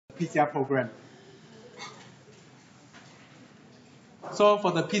PCR program. So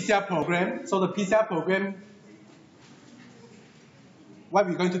for the PCR program, what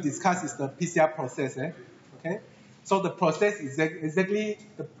we're going to discuss is the PCR process. Okay. So the process is exactly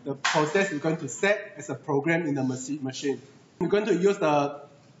the process we're going to set as a program in the machine. We're going to use a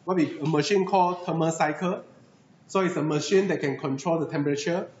machine called thermal cycle. So it's a machine that can control the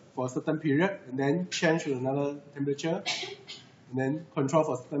temperature for a certain period and then change to another temperature and then control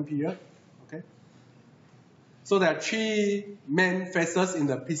for a certain period. Okay. So there are three main phases in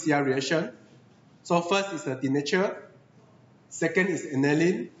the PCR reaction. So first is the denature, second is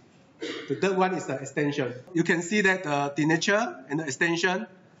annealing, the third one is the extension. You can see that the denature and the extension,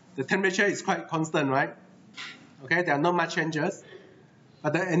 the temperature is quite constant, right? Okay, there are not much changes.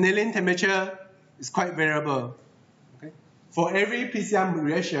 But the annealing temperature is quite variable. Okay? For every PCR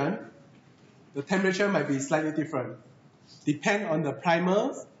reaction, the temperature might be slightly different. Depend on the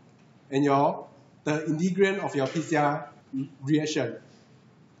primers and the ingredient of your PCR reaction.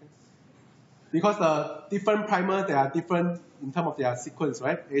 Because the different primer, they are different in terms of their sequence,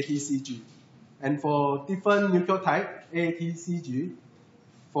 right? A, T, C, G. And for different nucleotide, A, T, C, G,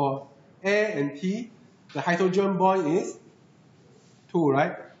 for A and T, the hydrogen bond is 2,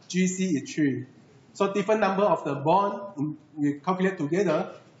 right? G, C is 3. So different number of the bond we calculate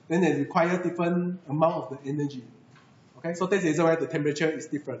together, then they require different amount of the energy. Okay, so this is why the temperature is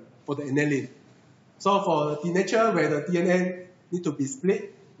different for the annealing. So for denature, where the DNA need to be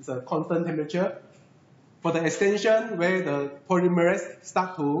split, it's a constant temperature. For the extension, where the polymerase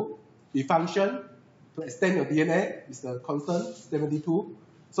start to be function to extend your DNA, is the constant 72.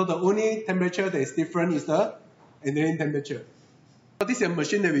 So the only temperature that is different is the annealing temperature. So this is a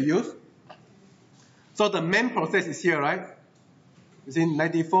machine that we use. So the main process is here, right? It's in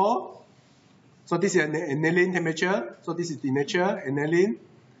 94. So this is an annealing temperature. So this is denature, annealing,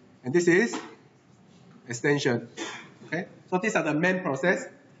 and this is extension. Okay. So these are the main process.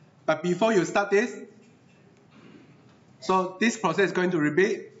 But before you start this, so this process is going to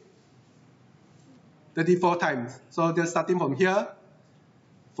repeat 34 times. So just starting from here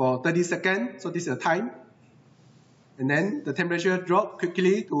for 30 seconds. So this is the time. And then the temperature drop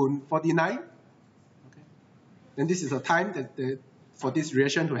quickly to 49. Okay. Then this is the time that for this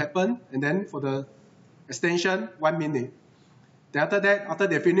reaction to happen. And then for the extension, 1 minute. Then after that, after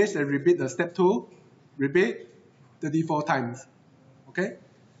they finish, they repeat the step 2, repeat 34 times. Okay.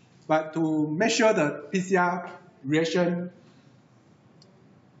 But to make sure the PCR reaction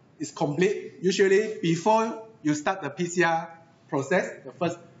is complete, usually before you start the PCR process,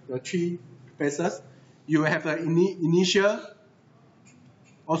 the 3 phases, you have the initial,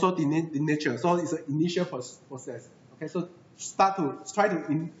 also denature. So it's an initial process. Okay, so try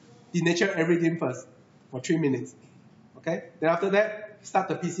to denature everything first for 3 minutes. Okay, then after that, start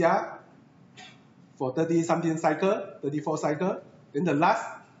the PCR for 30-something cycle, 34 cycle. Then the last,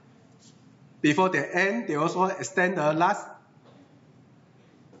 before they end, they also extend the last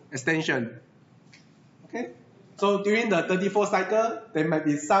extension. Okay, so during the 34 cycle, there might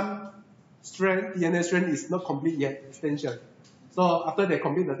be some DNA strand is not complete yet, extension. So after they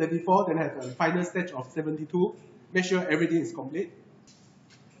complete the 34, then have a final stage of 72. Make sure everything is complete.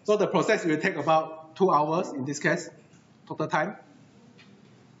 So the process will take about 2 hours in this case, total time.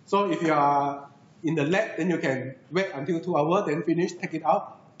 So if you are in the lab, then you can wait until 2 hours, then finish, take it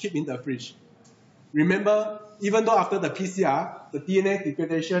out, keep in the fridge. Remember, even though after the PCR, the DNA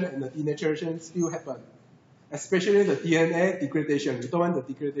degradation and the denaturation still happen. Especially the DNA degradation. We don't want the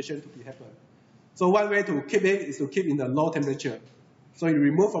degradation to be happen. So one way to keep it is to keep in the low temperature. So you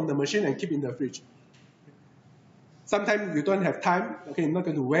remove from the machine and keep in the fridge. Sometimes you don't have time, okay, you're not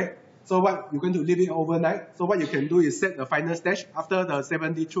going to wait. So what, you're going to leave it overnight. So what you can do is set the final stage after the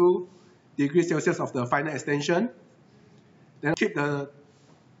 72 degrees Celsius of the final extension. Then keep the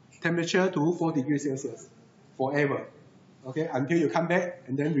temperature to 4 degrees Celsius forever. Okay, until you come back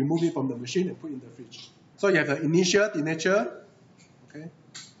and then remove it from the machine and put in the fridge. So you have the initial denature, okay,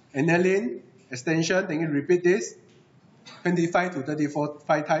 annealing, extension, then you repeat this 25 to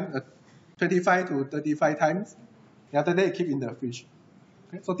 35 times, 25 to 35 times. And after that, you keep in the fridge.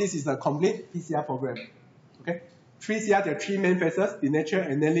 Okay? So this is the complete PCR program. Okay? 3 CR, there are 3 main phases: denature,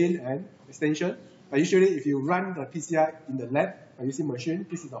 annealing, and extension. But usually, if you run the PCR in the lab by using machine,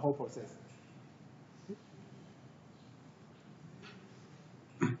 this is the whole process.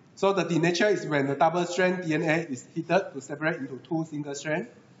 So the denature is when the double-strand DNA is heated to separate into 2 single strands.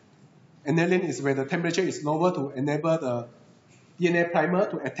 Annealing is when the temperature is lower to enable the DNA primer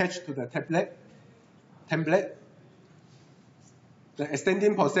to attach to the template. The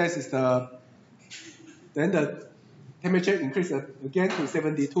extending process is then the temperature increase again to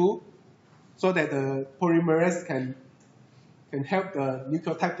 72, so that the polymerase can help the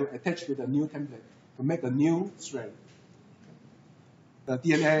nucleotide to attach to the new template to make a new strand. The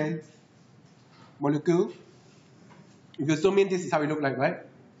DNA molecule. If you zoom in, this is how it looks like, right?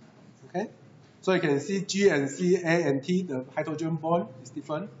 Okay. So you can see G and C, A and T, the hydrogen bond is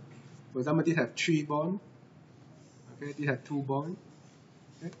different. For example, this has 3 bonds. Okay, this has 2 bonds.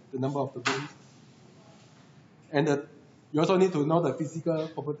 Okay, the number of the bonds. And you also need to know the physical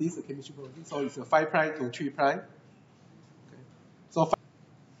properties, the chemical properties. So it's a 5' to 3'. Okay.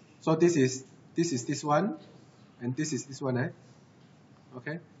 So this is this one, and this is this one, eh?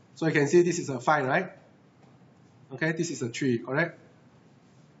 Okay. So you can see this is a 5, right? Okay, this is a 3, correct?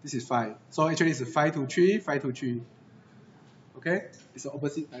 This is 5. So actually it's a 5 to 3, 5 to 3. Okay, it's the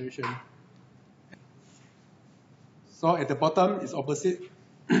opposite direction. So at the bottom is opposite.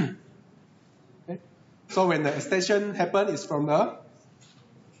 Okay. So when the extension happens, it's from the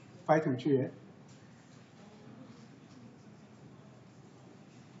 5 to 3. Eh?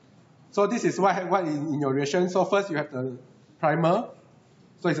 So this is what in your reaction. So first you have the primer.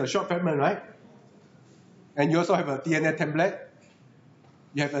 So it's a short fragment, right? And you also have a DNA template.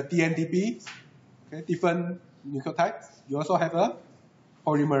 You have a DNTP, okay, different nucleotides. You also have a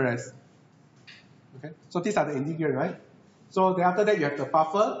polymerase. Okay, so these are the ingredients, right? So then after that you have the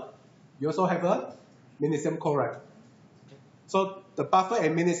buffer. You also have a magnesium chloride. Okay. So the buffer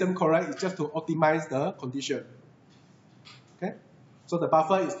and magnesium chloride is just to optimize the condition. Okay, so the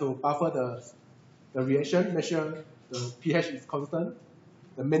buffer is to buffer the reaction, make sure the pH is constant.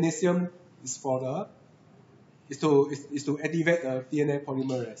 The magnesium is for the is to activate the DNA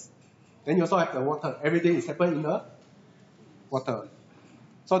polymerase. Then you also have the water. Everything is happening in the water.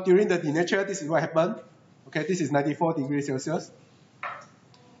 So during the denature, this is what happened. Okay, this is 94 degrees Celsius.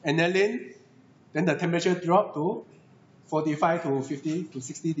 Aniline, then the temperature dropped to 45 to 50 to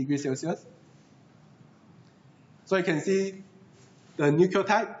 60 degrees Celsius. So you can see the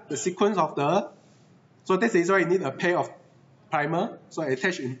nucleotide, the sequence of the. So this is why you need a pair of primer, so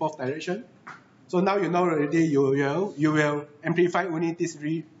attach in both directions. So now you know already you will amplify only this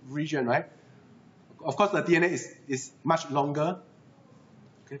region, right? Of course, the DNA is much longer,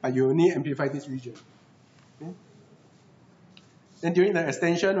 okay, but you only amplify this region. Okay? Then during the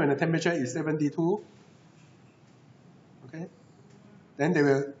extension, when the temperature is 72, okay, then they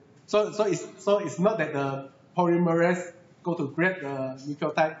will. So it's not that the polymerase go to grab the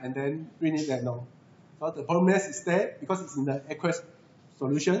nucleotide and then bring it there. No, so the polymerase is there because it's in the aqueous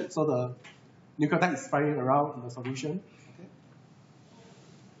solution. So the nucleotide is firing around in the solution. Okay.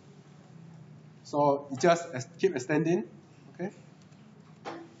 So it just keep extending, okay,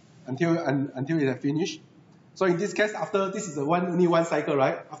 until it is finished. So in this case, after this is only one cycle,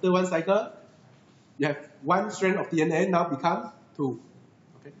 right? After one cycle, you have one strand of DNA now become 2.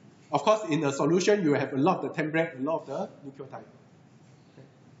 Okay. Of course, in the solution you have a lot of the template, a lot of the nucleotide, okay.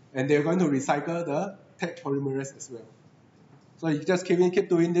 And they're going to recycle the tag polymerase as well. So you just keep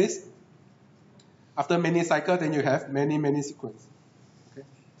doing this. After many cycles, then you have many sequences. Okay.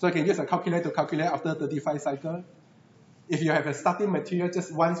 So you can use a calculator to calculate after 35 cycles. If you have a starting material,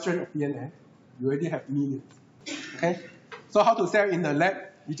 just one strand of DNA, you already have millions. Okay. So how to sell in the lab?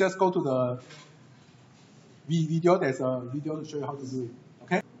 You just go to the video. There's a video to show you how to do it.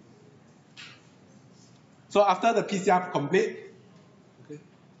 Okay. So after the PCR complete, okay.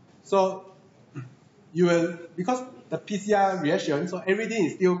 So you will, because the PCR reaction, so everything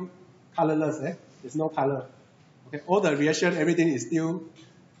is still colorless. There's no color. Okay, all the reaction, everything is still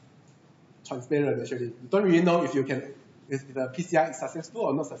transparent actually. You don't really know if the PCR is successful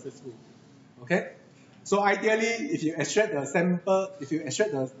or not successful. Okay? So ideally, if you extract the sample, if you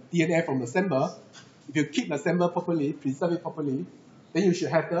extract the DNA from the sample, if you keep the sample properly, preserve it properly, then you should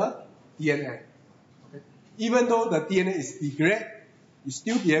have the DNA. Okay? Even though the DNA is degraded, you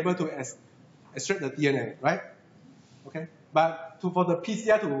still be able to extract the DNA, right? Okay? But for the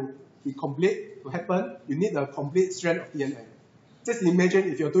PCR to be complete to happen, you need a complete strand of DNA. Just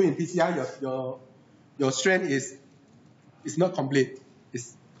imagine if you're doing PCR, your strand is not complete.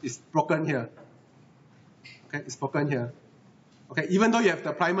 It's broken here. Okay, it's broken here. Okay, even though you have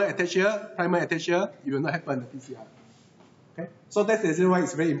the primer attached here, it will not happen in the PCR. Okay, so that's the reason why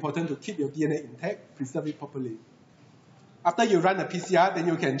it's very important to keep your DNA intact, preserve it properly. After you run the PCR, then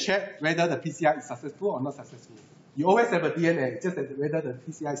you can check whether the PCR is successful or not successful. You always have a DNA, just that whether the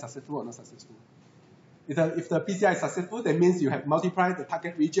PCR is successful or not successful. If the PCR is successful, that means you have multiplied the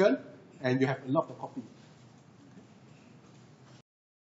target region and you have a lot of copies.